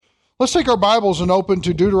Let's take our Bibles and open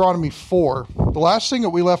to Deuteronomy 4. The last thing that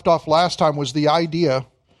we left off last time was the idea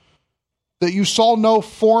that you saw no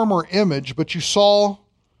form or image, but you saw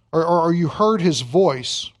or you heard his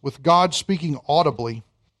voice with God speaking audibly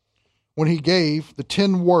when he gave the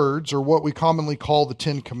 10 words, or what we commonly call the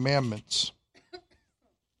 10 commandments.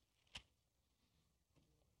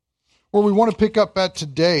 Where we want to pick up at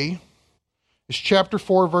today is chapter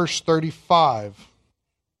 4, verse 35.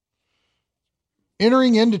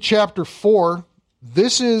 Entering into chapter 4,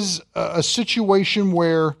 this is a situation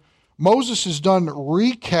where Moses is done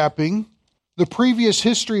recapping the previous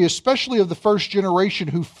history, especially of the first generation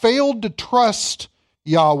who failed to trust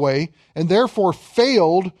Yahweh and therefore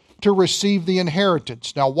failed to receive the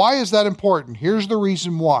inheritance. Now, why is that important? Here's the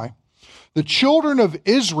reason why. The children of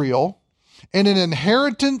Israel in an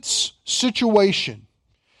inheritance situation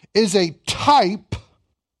is a type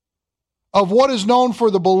of what is known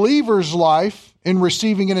for the believer's life in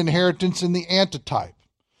receiving an inheritance in the antitype.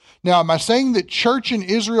 Now, am I saying that church and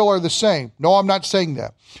Israel are the same? No, I'm not saying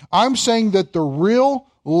that. I'm saying that the real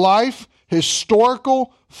life,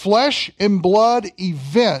 historical, flesh and blood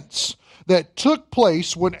events that took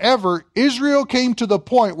place whenever Israel came to the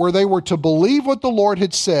point where they were to believe what the Lord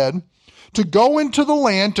had said, to go into the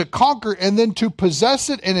land, to conquer, and then to possess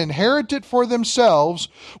it and inherit it for themselves,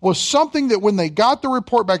 was something that when they got the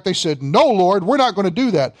report back, they said, "No, Lord, we're not going to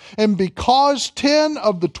do that." And because 10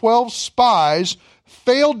 of the 12 spies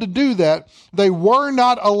failed to do that, they were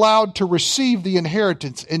not allowed to receive the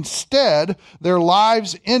inheritance. Instead, their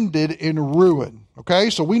lives ended in ruin. Okay,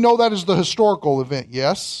 so we know that is the historical event,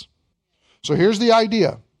 yes? So here's the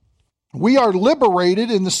idea. We are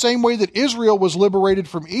liberated in the same way that Israel was liberated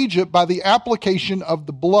from Egypt by the application of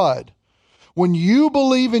the blood. When you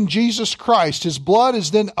believe in Jesus Christ, his blood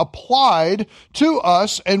is then applied to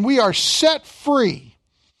us and we are set free.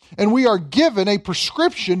 And we are given a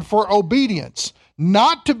prescription for obedience,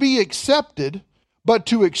 not to be accepted, but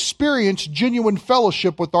to experience genuine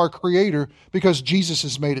fellowship with our Creator because Jesus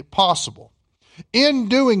has made it possible. In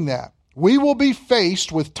doing that, we will be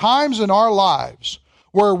faced with times in our lives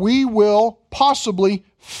where we will possibly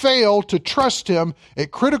fail to trust him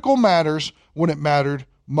at critical matters when it mattered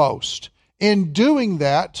most. In doing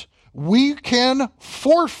that, we can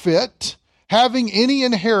forfeit having any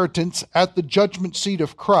inheritance at the judgment seat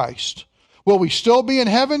of Christ. Will we still be in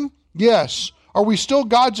heaven? Yes. Are we still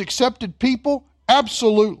God's accepted people?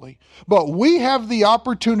 Absolutely. But we have the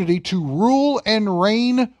opportunity to rule and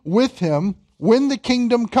reign with him when the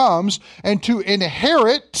kingdom comes and to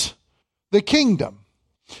inherit the kingdom.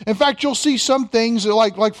 In fact, you'll see some things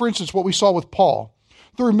like for instance, what we saw with Paul.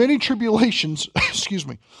 Through many tribulations,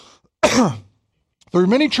 through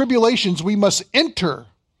many tribulations, we must enter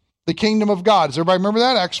the kingdom of God. Does everybody remember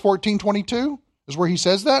that? Acts 14:22 is where he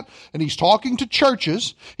says that. And he's talking to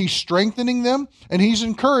churches. He's strengthening them and he's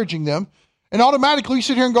encouraging them. And automatically you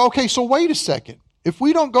sit here and go, okay, so wait a second. If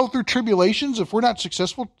we don't go through tribulations, if we're not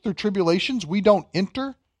successful through tribulations, we don't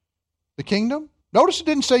enter the kingdom. Notice it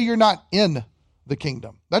didn't say you're not in the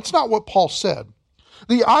kingdom. That's not what Paul said.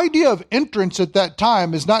 The idea of entrance at that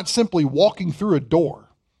time is not simply walking through a door.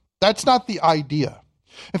 That's not the idea.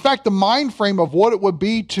 In fact, the mind frame of what it would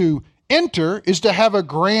be to enter is to have a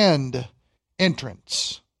grand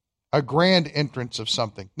entrance of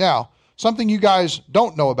something. Now, something you guys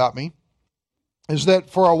don't know about me is that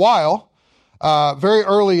for a while, very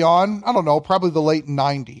early on, I don't know, probably the late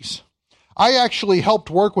 90s, I actually helped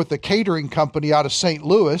work with a catering company out of St.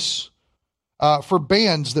 Louis for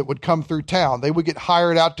bands that would come through town. They would get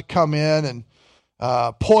hired out to come in, and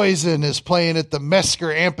Poison is playing at the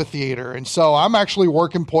Mesker Amphitheater. And so I'm actually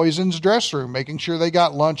working Poison's dress room, making sure they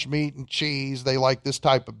got lunch meat and cheese. They like this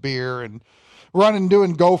type of beer, and running,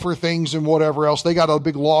 doing gopher things and whatever else. They got a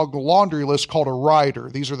big laundry list called a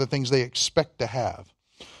rider. These are the things they expect to have.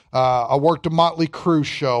 I worked a Motley Crue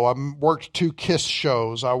show. I worked 2 Kiss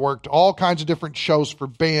shows. I worked all kinds of different shows for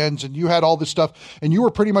bands, and you had all this stuff, and you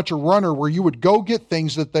were pretty much a runner where you would go get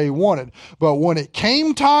things that they wanted. But when it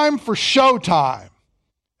came time for showtime,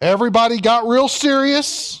 everybody got real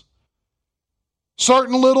serious.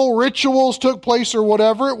 Certain little rituals took place or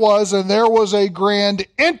whatever it was, and there was a grand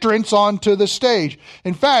entrance onto the stage.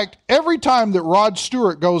 In fact, every time that Rod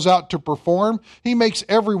Stewart goes out to perform, he makes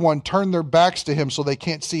everyone turn their backs to him so they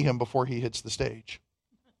can't see him before he hits the stage.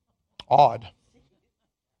 Odd.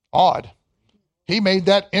 He made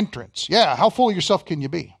that entrance. Yeah, how full of yourself can you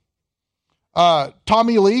be?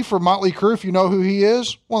 Tommy Lee from Motley Crue, if you know who he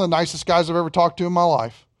is, one of the nicest guys I've ever talked to in my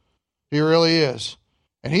life. He really is.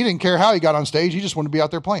 And he didn't care how he got on stage. He just wanted to be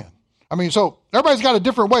out there playing. I mean, so everybody's got a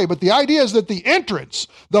different way, but the idea is that the entrance,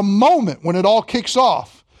 the moment when it all kicks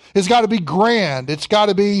off, has got to be grand. It's got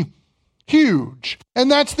to be Huge. And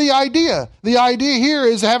that's the idea. The idea here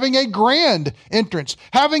is having a grand entrance,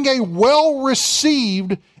 having a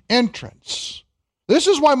well-received entrance. This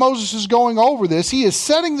is why Moses is going over this. He is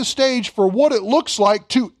setting the stage for what it looks like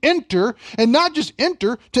to enter, and not just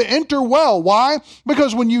enter, to enter well. Why?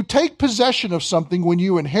 Because when you take possession of something, when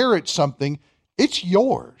you inherit something, it's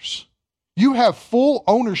yours. You have full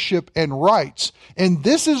ownership and rights. And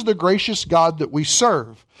this is the gracious God that we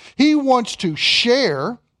serve. He wants to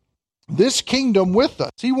share this kingdom with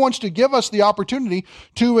us. He wants to give us the opportunity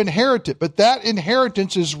to inherit it. But that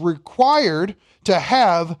inheritance is required to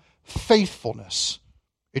have faithfulness.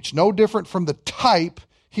 It's no different from the type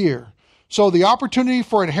here. So the opportunity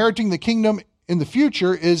for inheriting the kingdom in the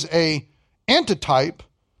future is a antitype.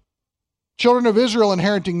 Children of Israel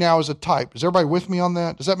inheriting now is a type. Is everybody with me on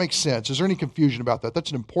that? Does that make sense? Is there any confusion about that? That's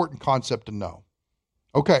an important concept to know.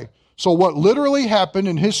 Okay, so what literally happened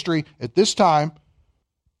in history at this time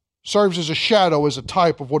serves as a shadow, as a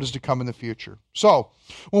type of what is to come in the future. So,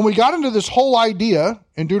 when we got into this whole idea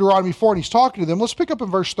in Deuteronomy 4, and he's talking to them, let's pick up in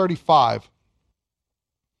verse 35.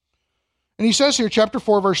 And he says here, chapter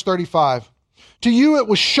 4, verse 35, "To you it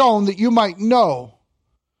was shown that you might know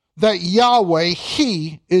that Yahweh,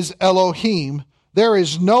 He is Elohim. There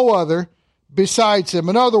is no other besides Him."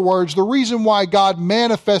 In other words, the reason why God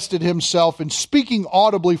manifested Himself in speaking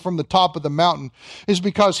audibly from the top of the mountain is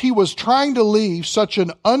because He was trying to leave such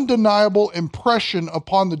an undeniable impression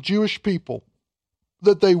upon the Jewish people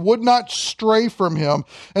that they would not stray from Him,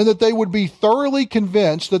 and that they would be thoroughly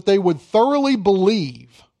convinced, that they would thoroughly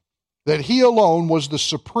believe that He alone was the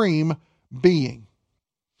supreme being.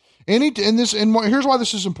 Here's why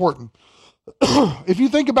this is important. If you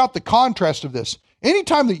think about the contrast of this,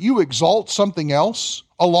 anytime that you exalt something else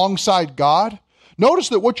alongside God, notice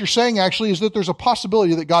that what you're saying actually is that there's a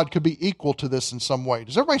possibility that God could be equal to this in some way.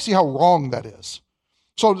 Does everybody see how wrong that is?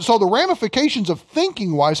 So the ramifications of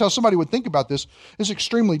thinking-wise, how somebody would think about this, is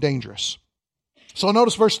extremely dangerous. So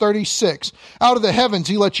notice verse 36. "Out of the heavens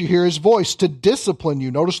He let you hear His voice to discipline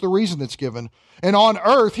you." Notice the reason that's given. "And on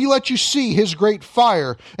earth He let you see His great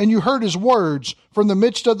fire, and you heard His words from the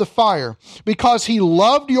midst of the fire. Because He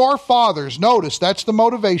loved your fathers," notice that's the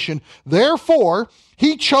motivation, "therefore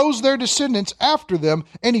He chose their descendants after them,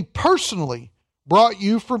 and He personally brought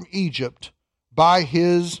you from Egypt by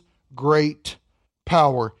His great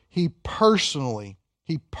power." He personally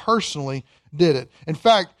did it. In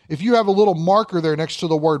fact, if you have a little marker there next to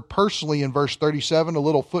the word personally in verse 37, a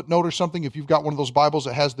little footnote or something, if you've got one of those Bibles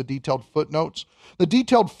that has the detailed footnotes, the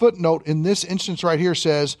detailed footnote in this instance right here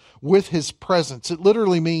says, "with His presence." It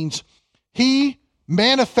literally means He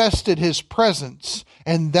manifested His presence,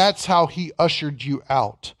 and that's how He ushered you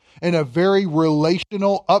out. In a very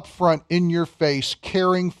relational, upfront, in your face,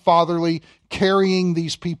 caring, fatherly, carrying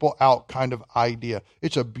these people out kind of idea.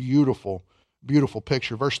 It's a beautiful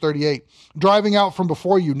picture. Verse 38, "Driving out from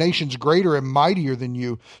before you nations greater and mightier than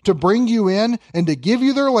you, to bring you in and to give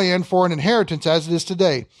you their land for an inheritance as it is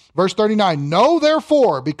today." Verse 39, "Know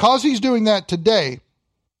therefore," because He's doing that today,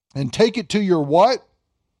 "and take it to your" what?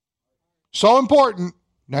 So important.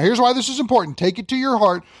 Now here's why this is important. Take it to your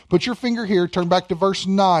heart. Put your finger here. Turn back to verse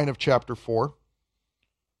 9 of chapter 4.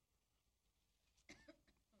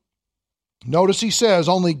 Notice he says,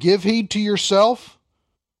 "Only give heed to yourself,"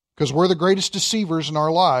 because we're the greatest deceivers in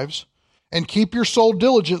our lives, "and keep your soul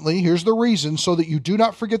diligently." Here's the reason: "so that you do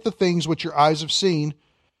not forget the things which your eyes have seen,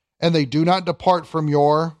 and they do not depart from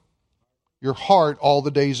your heart all the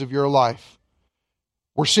days of your life."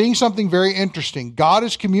 We're seeing something very interesting. God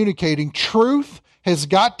is communicating truth has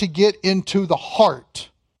got to get into the heart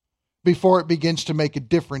before it begins to make a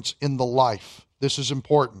difference in the life. This is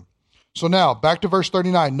important. So now, back to verse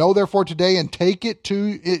 39. "Know therefore today, and take it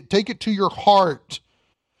to your heart,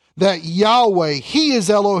 that Yahweh, He is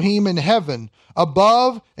Elohim in heaven,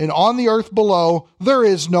 above, and on the earth below. There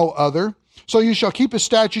is no other. So you shall keep His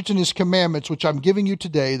statutes and His commandments, which I'm giving you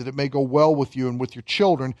today, that it may go well with you and with your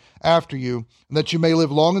children after you, and that you may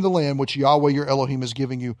live long in the land which Yahweh your Elohim is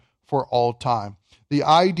giving you for all time." The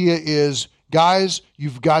idea is, guys,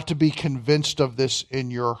 you've got to be convinced of this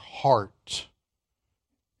in your heart.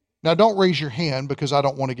 Now, don't raise your hand because I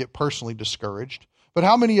don't want to get personally discouraged. But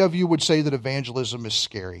how many of you would say that evangelism is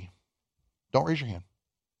scary? Don't raise your hand.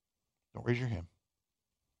 Don't raise your hand.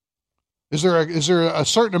 Is there a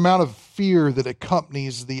certain amount of fear that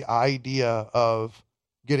accompanies the idea of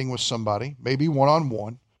getting with somebody, maybe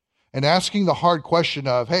one-on-one, and asking the hard question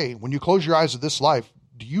of, hey, when you close your eyes to this life,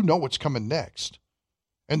 do you know what's coming next?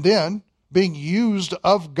 And then being used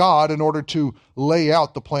of God in order to lay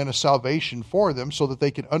out the plan of salvation for them so that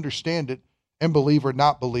they can understand it and believe or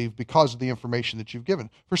not believe because of the information that you've given.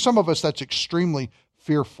 For some of us, that's extremely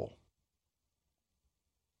fearful.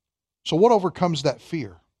 So what overcomes that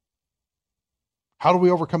fear? How do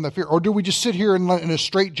we overcome that fear? Or do we just sit here in a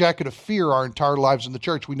straitjacket of fear our entire lives in the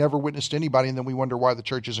church? We never witnessed anybody, and then we wonder why the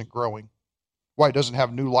church isn't growing, why it doesn't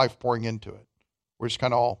have new life pouring into it. We're just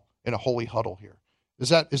kind of all in a holy huddle here. Is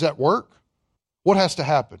that work? What has to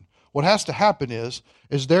happen? What has to happen is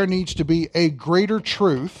there needs to be a greater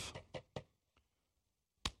truth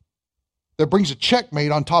that brings a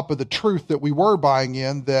checkmate on top of the truth that we were buying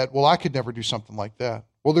in that, well, I could never do something like that.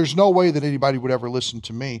 Well, there's no way that anybody would ever listen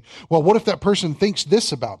to me. Well, what if that person thinks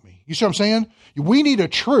this about me? You see what I'm saying? We need a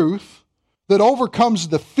truth that overcomes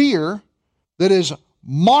the fear that is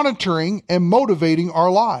monitoring and motivating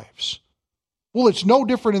our lives. Well, it's no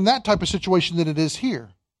different in that type of situation than it is here.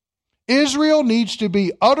 Israel needs to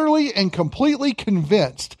be utterly and completely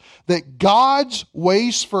convinced that God's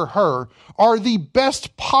ways for her are the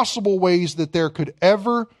best possible ways that there could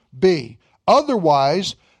ever be.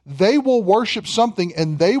 Otherwise, they will worship something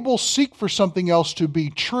and they will seek for something else to be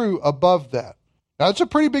true above that. Now, that's a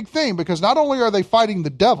pretty big thing, because not only are they fighting the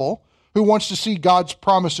devil, who wants to see God's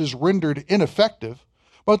promises rendered ineffective,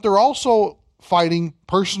 but they're also fighting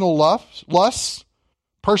personal lusts,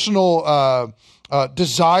 personal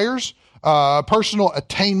desires, personal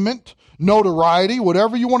attainment, notoriety,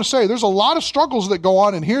 whatever you want to say. There's a lot of struggles that go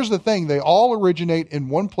on, and here's the thing. They all originate in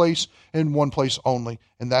one place and one place only,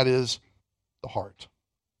 and that is the heart.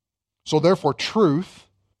 So therefore, truth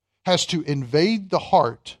has to invade the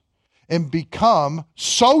heart and become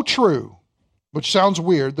so true, which sounds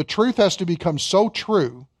weird. The truth has to become so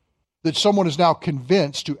true that someone is now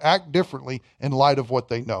convinced to act differently in light of what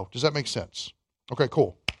they know. Does that make sense? Okay,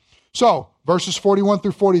 cool. So, verses 41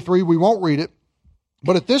 through 43, we won't read it.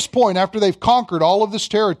 But at this point, after they've conquered all of this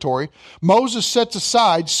territory, Moses sets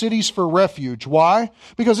aside cities for refuge. Why?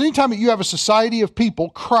 Because anytime that you have a society of people,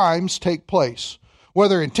 crimes take place.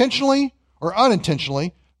 Whether intentionally or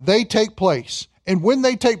unintentionally, they take place. And when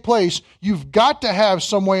they take place, you've got to have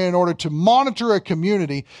some way in order to monitor a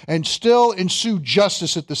community and still ensue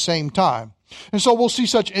justice at the same time. And so we'll see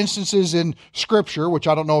such instances in Scripture, which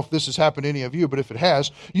I don't know if this has happened to any of you, but if it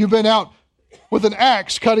has, you've been out with an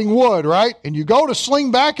axe cutting wood, right? And you go to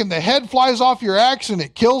sling back and the head flies off your axe and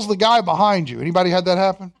it kills the guy behind you. Anybody had that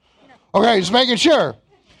happen? Okay, just making sure.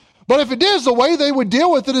 But if it is, the way they would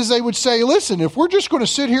deal with it is they would say, listen, if we're just going to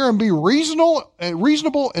sit here and be reasonable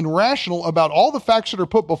and rational about all the facts that are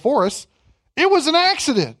put before us, it was an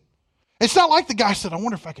accident. It's not like the guy said, I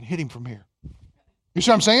wonder if I can hit him from here. You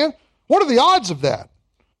see what I'm saying? What are the odds of that?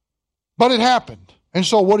 But it happened. And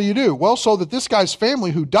so what do? Well, so that this guy's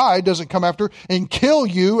family who died doesn't come after and kill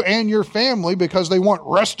you and your family because they want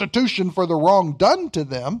restitution for the wrong done to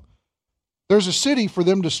them. There's a city for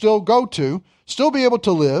them to still go to, still be able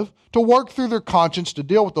to live, to work through their conscience, to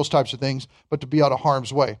deal with those types of things, but to be out of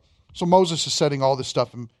harm's way. So Moses is setting all this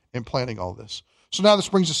stuff and planning all this. So now this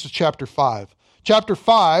brings us to chapter 5. Chapter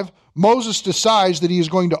 5, Moses decides that he is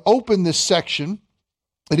going to open this section,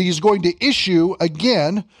 that he is going to issue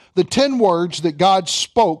again the 10 words that God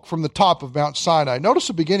spoke from the top of Mount Sinai. Notice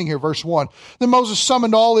the beginning here, verse 1. Then Moses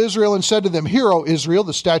summoned all Israel and said to them, Hear, O Israel,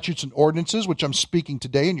 the statutes and ordinances which I'm speaking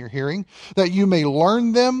today in your hearing, that you may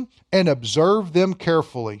learn them and observe them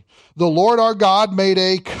carefully. The Lord our God made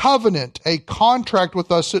a covenant, a contract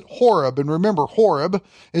with us at Horeb. And remember, Horeb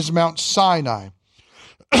is Mount Sinai.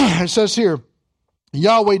 It says here,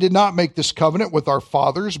 Yahweh did not make this covenant with our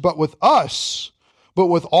fathers, but with us, but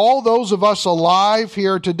with all those of us alive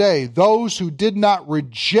here today, those who did not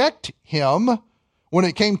reject him when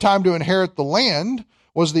it came time to inherit the land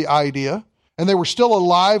was the idea, and they were still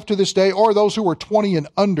alive to this day, or those who were 20 and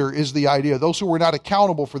under is the idea, those who were not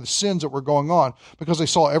accountable for the sins that were going on, because they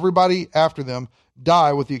saw everybody after them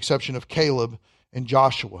die with the exception of Caleb and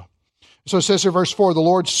Joshua. So it says here, verse 4, the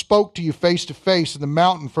Lord spoke to you face to face in the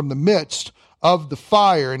mountain from the midst of the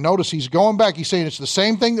fire. And notice he's going back. He's saying it's the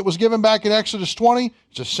same thing that was given back in Exodus 20.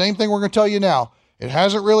 It's the same thing we're going to tell you now. It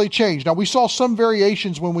hasn't really changed. Now, we saw some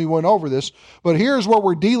variations when we went over this, but here's where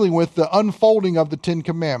we're dealing with the unfolding of the 10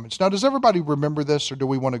 Commandments. Now, does everybody remember this, or do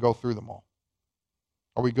we want to go through them all?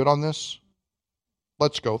 Are we good on this?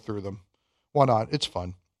 Let's go through them. Why not? It's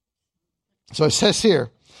fun. So it says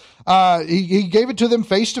here, he gave it to them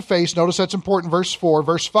face to face. Notice that's important. Verse 4,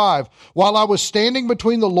 verse 5. While I was standing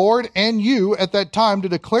between the Lord and you at that time to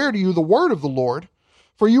declare to you the word of the Lord,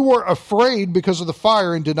 for you were afraid because of the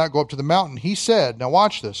fire and did not go up to the mountain. He said, now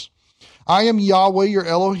watch this. I am Yahweh your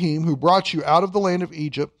Elohim who brought you out of the land of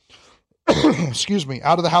Egypt, excuse me,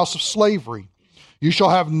 out of the house of slavery. You shall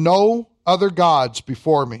have no other gods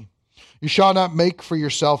before me. You shall not make for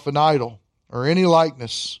yourself an idol or any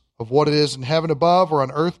likeness of what it is in heaven above or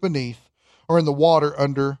on earth beneath, or in the water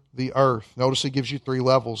under the earth. Notice it gives you 3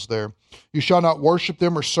 levels there. You shall not worship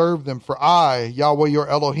them or serve them, for I, Yahweh your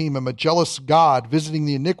Elohim, am a jealous God, visiting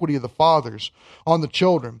the iniquity of the fathers on the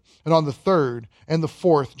children, and on the 3rd and the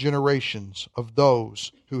 4th generations of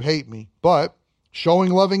those who hate me, but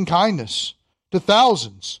showing loving kindness to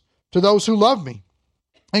thousands, to those who love me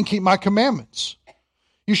and keep my commandments.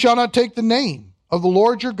 You shall not take the name of the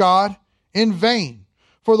Lord your God in vain,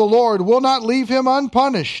 for the Lord will not leave him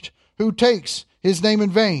unpunished who takes his name in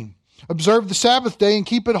vain. Observe the Sabbath day and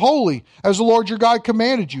keep it holy, as the Lord your God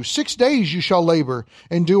commanded you. 6 days you shall labor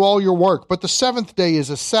and do all your work, but the 7th day is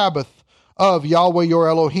a Sabbath of Yahweh your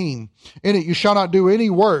Elohim. In it you shall not do any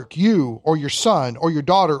work, you or your son or your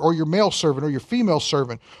daughter or your male servant or your female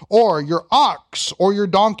servant or your ox or your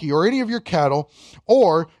donkey or any of your cattle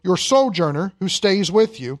or your sojourner who stays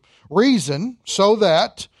with you. Reason so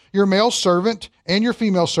that your male servant and your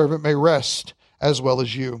female servant may rest as well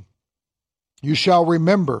as you. You shall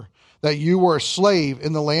remember that you were a slave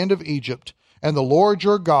in the land of Egypt, and the Lord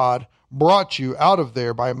your God brought you out of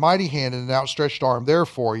there by a mighty hand and an outstretched arm.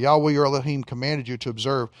 Therefore, Yahweh your Elohim commanded you to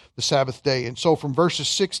observe the Sabbath day. And so from verses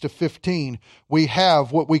 6 to 15, we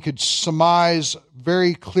have what we could surmise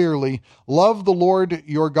very clearly. Love the Lord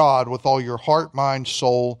your God with all your heart, mind,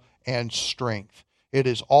 soul, and strength. It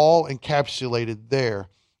is all encapsulated there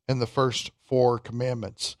in the first 4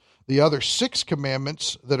 commandments. The other 6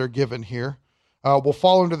 commandments that are given here will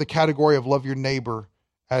fall under the category of love your neighbor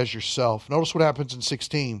as yourself. Notice what happens in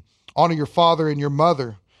 16. Honor your father and your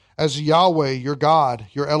mother, as Yahweh your God,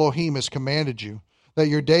 your Elohim, has commanded you, that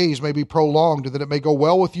your days may be prolonged, and that it may go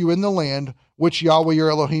well with you in the land which Yahweh your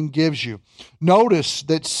Elohim gives you. Notice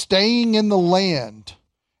that staying in the land,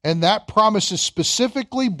 and that promise is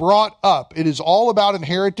specifically brought up. It is all about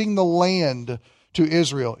inheriting the land to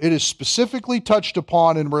Israel. It is specifically touched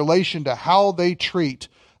upon in relation to how they treat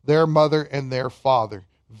their mother and their father.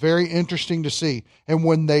 Very interesting to see. And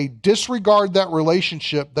when they disregard that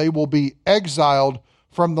relationship, they will be exiled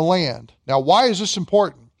from the land. Now, why is this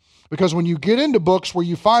important? Because when you get into books where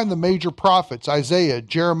you find the major prophets, Isaiah,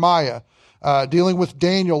 Jeremiah, dealing with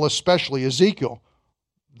Daniel especially, Ezekiel,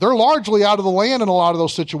 they're largely out of the land in a lot of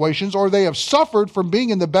those situations, or they have suffered from being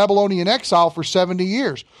in the Babylonian exile for 70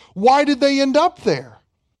 years. Why did they end up there?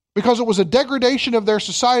 Because it was a degradation of their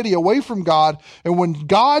society away from God, and when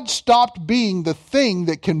God stopped being the thing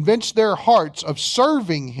that convinced their hearts of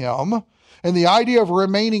serving Him, and the idea of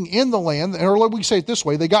remaining in the land, or let me say it this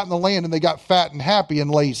way, they got in the land and they got fat and happy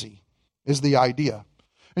and lazy, is the idea.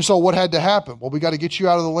 And so what had to happen? Well, we got to get you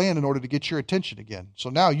out of the land in order to get your attention again. So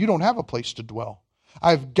now you don't have a place to dwell.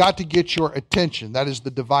 I've got to get your attention. That is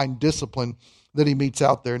the divine discipline that He meets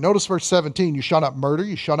out there. Notice verse 17, you shall not murder,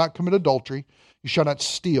 you shall not commit adultery, you shall not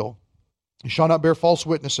steal, you shall not bear false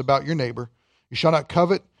witness about your neighbor, you shall not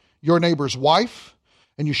covet your neighbor's wife,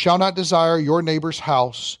 and you shall not desire your neighbor's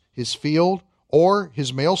house, his field, or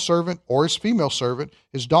his male servant, or his female servant,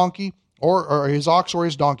 his donkey, or his ox, or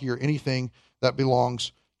his donkey, or anything that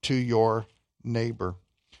belongs to your neighbor.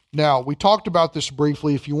 Now, we talked about this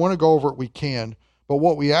briefly. If you want to go over it, we can. But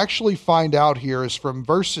what we actually find out here is from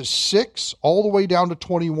verses 6 all the way down to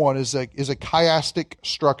 21 is a chiastic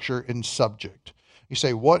structure in subject. You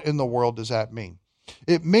say, what in the world does that mean?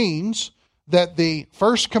 It means that the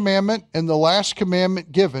first commandment and the last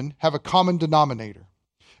commandment given have a common denominator.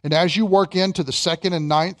 And as you work into the 2nd and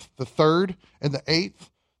 9th, the 3rd and the 8th,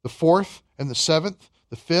 the 4th and the 7th,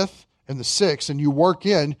 the 5th and the 6th, and you work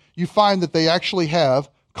in, you find that they actually have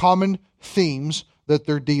common themes that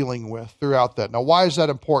they're dealing with throughout that. Now, why is that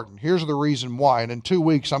important? Here's the reason why. And in 2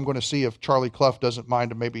 weeks, I'm going to see if Charlie Clough doesn't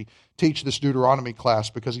mind to maybe teach this Deuteronomy class,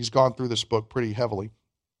 because he's gone through this book pretty heavily.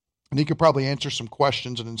 And he could probably answer some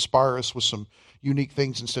questions and inspire us with some unique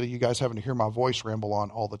things instead of you guys having to hear my voice ramble on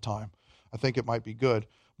all the time. I think it might be good.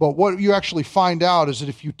 But what you actually find out is that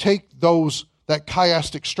if you take that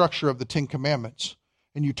chiastic structure of the 10 Commandments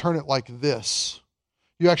and you turn it like this,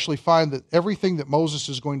 you actually find that everything that Moses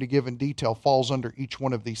is going to give in detail falls under each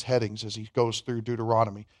one of these headings as he goes through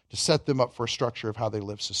Deuteronomy to set them up for a structure of how they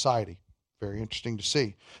live society. Very interesting to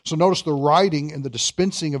see. So notice the writing and the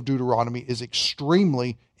dispensing of Deuteronomy is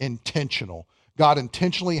extremely intentional. God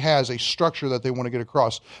intentionally has a structure that they want to get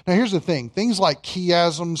across. Now here's the thing. Things like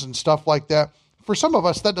chiasms and stuff like that, for some of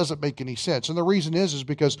us, that doesn't make any sense. And the reason is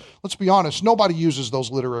because, let's be honest, nobody uses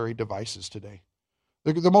those literary devices today.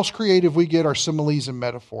 The most creative we get are similes and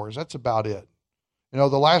metaphors. That's about it. You know,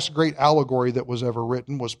 the last great allegory that was ever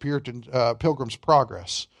written was Pilgrim's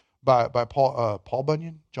Progress by Paul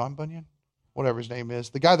Bunyan, John Bunyan, whatever his name is.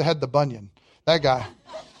 The guy that had the bunion. That guy.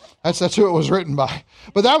 That's who it was written by.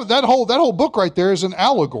 But that whole book right there is an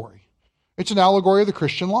allegory. It's an allegory of the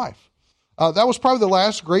Christian life. That was probably the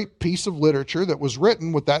last great piece of literature that was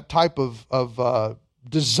written with that type of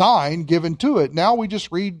design given to it. Now we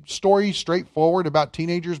just read stories straightforward about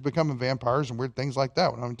teenagers becoming vampires and weird things like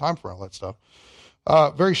that. We don't have time for all that stuff.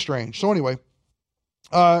 Very strange. So anyway,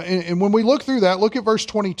 and when we look through that, look at verse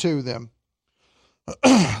 22 then.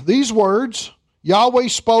 These words Yahweh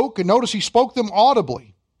spoke, and notice he spoke them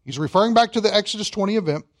audibly. He's referring back to the Exodus 20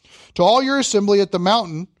 event. To all your assembly at the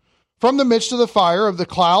mountain, from the midst of the fire, of the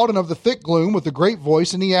cloud, and of the thick gloom, with a great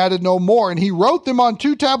voice, and he added no more. And he wrote them on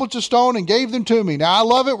 2 tablets of stone and gave them to me. Now, I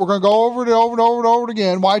love it. We're going to go over it over and over and over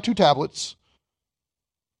again. Why 2 tablets?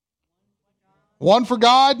 One for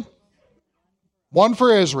God, one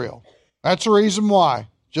for Israel. That's the reason why.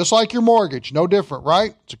 Just like your mortgage, no different,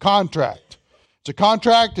 right? It's a contract. It's a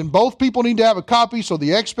contract, and both people need to have a copy, so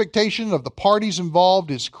the expectation of the parties involved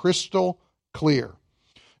is crystal clear.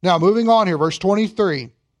 Now, moving on here, verse 23.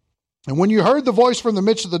 And when you heard the voice from the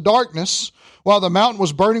midst of the darkness, while the mountain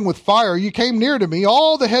was burning with fire, you came near to me,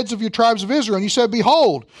 all the heads of your tribes of Israel, and you said,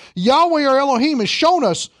 Behold, Yahweh our Elohim has shown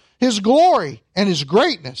us his glory and his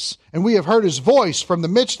greatness, and we have heard his voice from the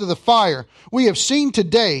midst of the fire. We have seen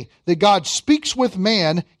today that God speaks with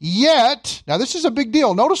man, yet, now this is a big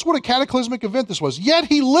deal. Notice what a cataclysmic event this was. Yet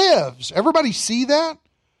he lives. Everybody see that?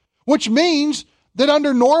 Which means that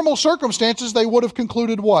under normal circumstances, they would have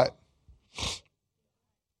concluded what?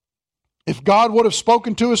 If God would have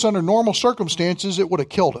spoken to us under normal circumstances, it would have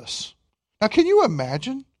killed us. Now, can you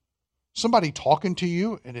imagine somebody talking to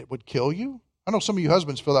you and it would kill you? I know some of you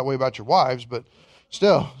husbands feel that way about your wives, but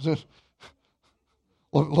still,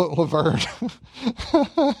 Laverne.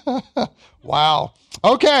 Wow.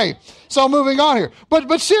 Okay, so moving on here.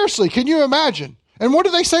 But seriously, can you imagine? And what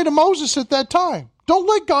did they say to Moses at that time? Don't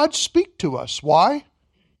let God speak to us. Why?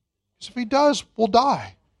 Because if he does, we'll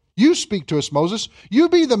die. You speak to us, Moses. You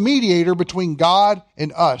be the mediator between God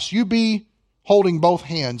and us. You be holding both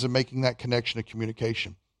hands and making that connection of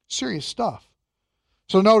communication. Serious stuff.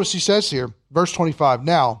 So notice he says here, verse 25,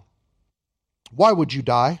 Now, why would you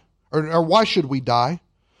die? Or why should we die?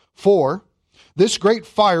 For this great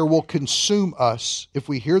fire will consume us if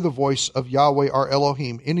we hear the voice of Yahweh our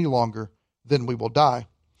Elohim any longer, then we will die.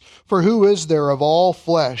 For who is there of all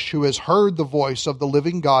flesh who has heard the voice of the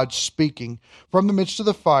living God speaking from the midst of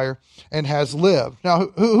the fire and has lived? Now,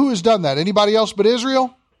 who has done that? Anybody else but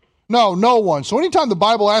Israel? No, no one. So anytime the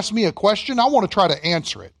Bible asks me a question, I want to try to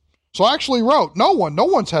answer it. So I actually wrote, no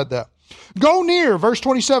one's had that. Go near, verse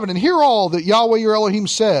 27, and hear all that Yahweh your Elohim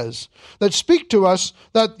says, that speak to us,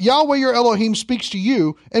 that Yahweh your Elohim speaks to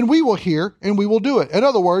you, and we will hear, and we will do it. In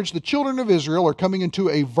other words, the children of Israel are coming into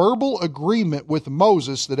a verbal agreement with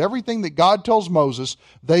Moses that everything that God tells Moses,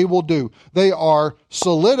 they will do. They are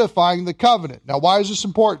solidifying the covenant. Now, why is this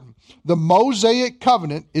important? The Mosaic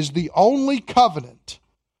covenant is the only covenant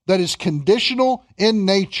that is conditional in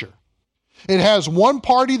nature. It has one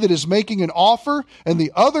party that is making an offer, and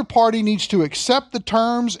the other party needs to accept the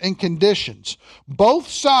terms and conditions. Both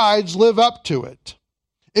sides live up to it.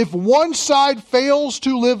 If one side fails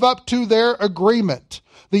to live up to their agreement,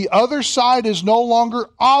 the other side is no longer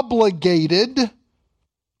obligated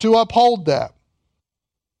to uphold that.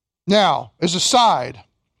 Now, as a side,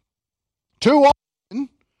 too often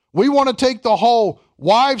we want to take the whole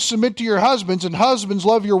wives submit to your husbands and husbands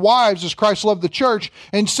love your wives as Christ loved the church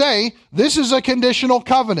and say, this is a conditional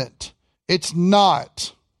covenant. It's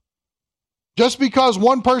not. Just because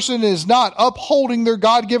one person is not upholding their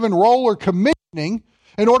God-given role or commissioning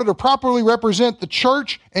in order to properly represent the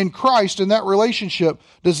church and Christ in that relationship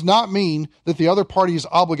does not mean that the other party is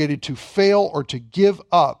obligated to fail or to give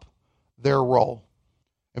up their role.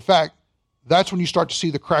 In fact, that's when you start to see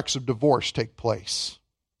the cracks of divorce take place.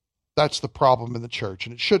 That's the problem in the church,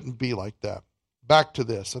 and it shouldn't be like that. Back to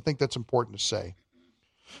this. I think that's important to say.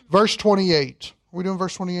 Verse 28. Are we doing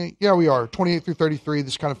verse 28? Yeah, we are. 28 through 33.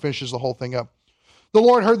 This kind of finishes the whole thing up. The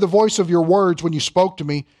Lord heard the voice of your words when you spoke to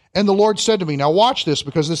me, and the Lord said to me, now watch this,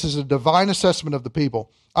 because this is a divine assessment of the people.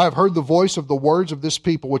 I have heard the voice of the words of this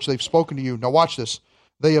people, which they've spoken to you. Now watch this.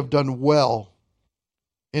 They have done well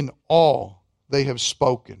in all they have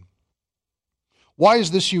spoken. Why is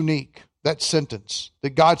this unique? That sentence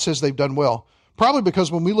that God says they've done well. Probably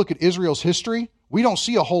because when we look at Israel's history, we don't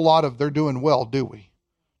see a whole lot of they're doing well, do we?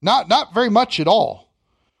 Not very much at all.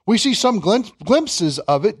 We see some glimpses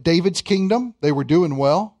of it. David's kingdom, they were doing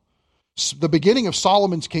well. The beginning of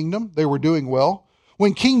Solomon's kingdom, they were doing well.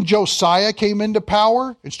 When King Josiah came into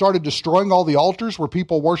power and started destroying all the altars where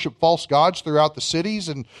people worship false gods throughout the cities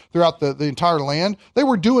and throughout the entire land, they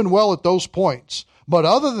were doing well at those points. But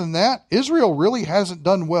other than that, Israel really hasn't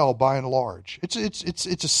done well by and large. It's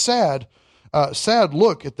a sad sad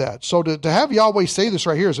look at that. So to have Yahweh say this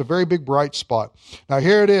right here is a very big bright spot. Now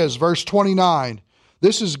here it is, verse 29.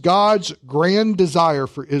 This is God's grand desire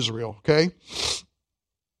for Israel, okay?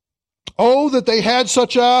 Oh, that they had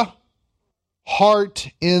such a heart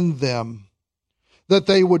in them, that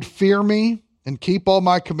they would fear me and keep all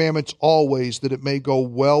my commandments always, that it may go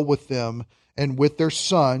well with them and with their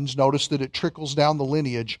sons. Notice that it trickles down the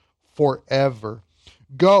lineage forever.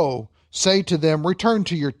 Go, say to them, return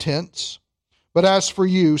to your tents. But as for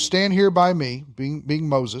you, stand here by me, being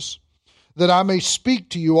Moses, that I may speak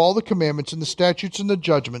to you all the commandments and the statutes and the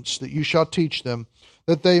judgments that you shall teach them,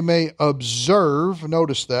 that they may observe,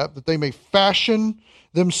 notice that they may fashion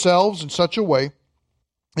themselves in such a way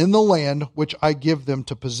in the land which I give them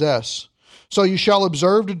to possess. So you shall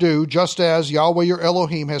observe to do just as Yahweh your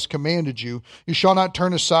Elohim has commanded you. You shall not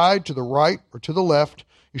turn aside to the right or to the left.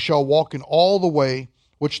 You shall walk in all the way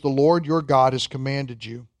which the Lord your God has commanded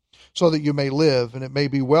you, so that you may live, and it may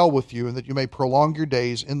be well with you, and that you may prolong your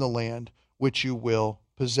days in the land which you will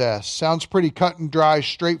possess. Sounds pretty cut and dry,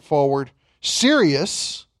 straightforward,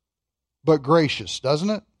 serious, but gracious, doesn't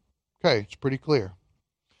it? Okay, it's pretty clear.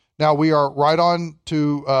 Now we are right on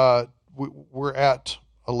to, we're at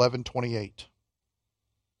 11:28.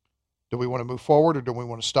 Do we want to move forward or do we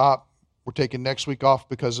want to stop? We're taking next week off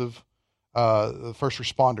because of the First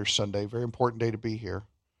Responders Sunday. Very important day to be here.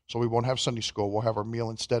 So we won't have Sunday school. We'll have our meal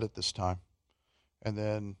instead at this time. And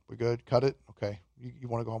then we good? Cut it? Okay. You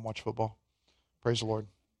want to go home and watch football? Praise the Lord.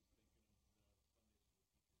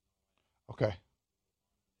 Okay.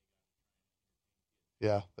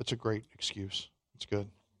 Yeah, that's a great excuse. It's good.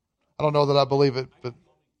 I don't know that I believe it, but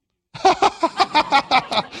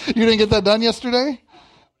you didn't get that done yesterday?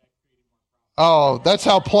 Oh, that's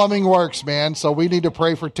how plumbing works, man. So we need to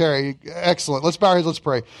pray for Terry. Excellent. Let's bow our heads. Let's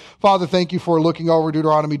pray. Father, thank you for looking over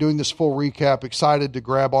Deuteronomy, doing this full recap. Excited to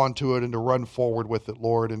grab onto it and to run forward with it,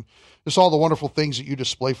 Lord. And just all the wonderful things that you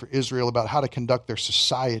display for Israel about how to conduct their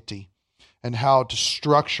society and how to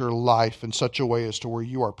structure life in such a way as to where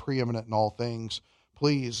you are preeminent in all things.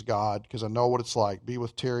 Please, God, because I know what it's like, be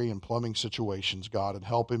with Terry in plumbing situations, God, and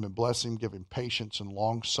help him and bless him, give him patience and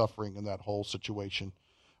long suffering in that whole situation.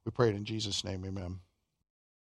 We pray it in Jesus' name, amen.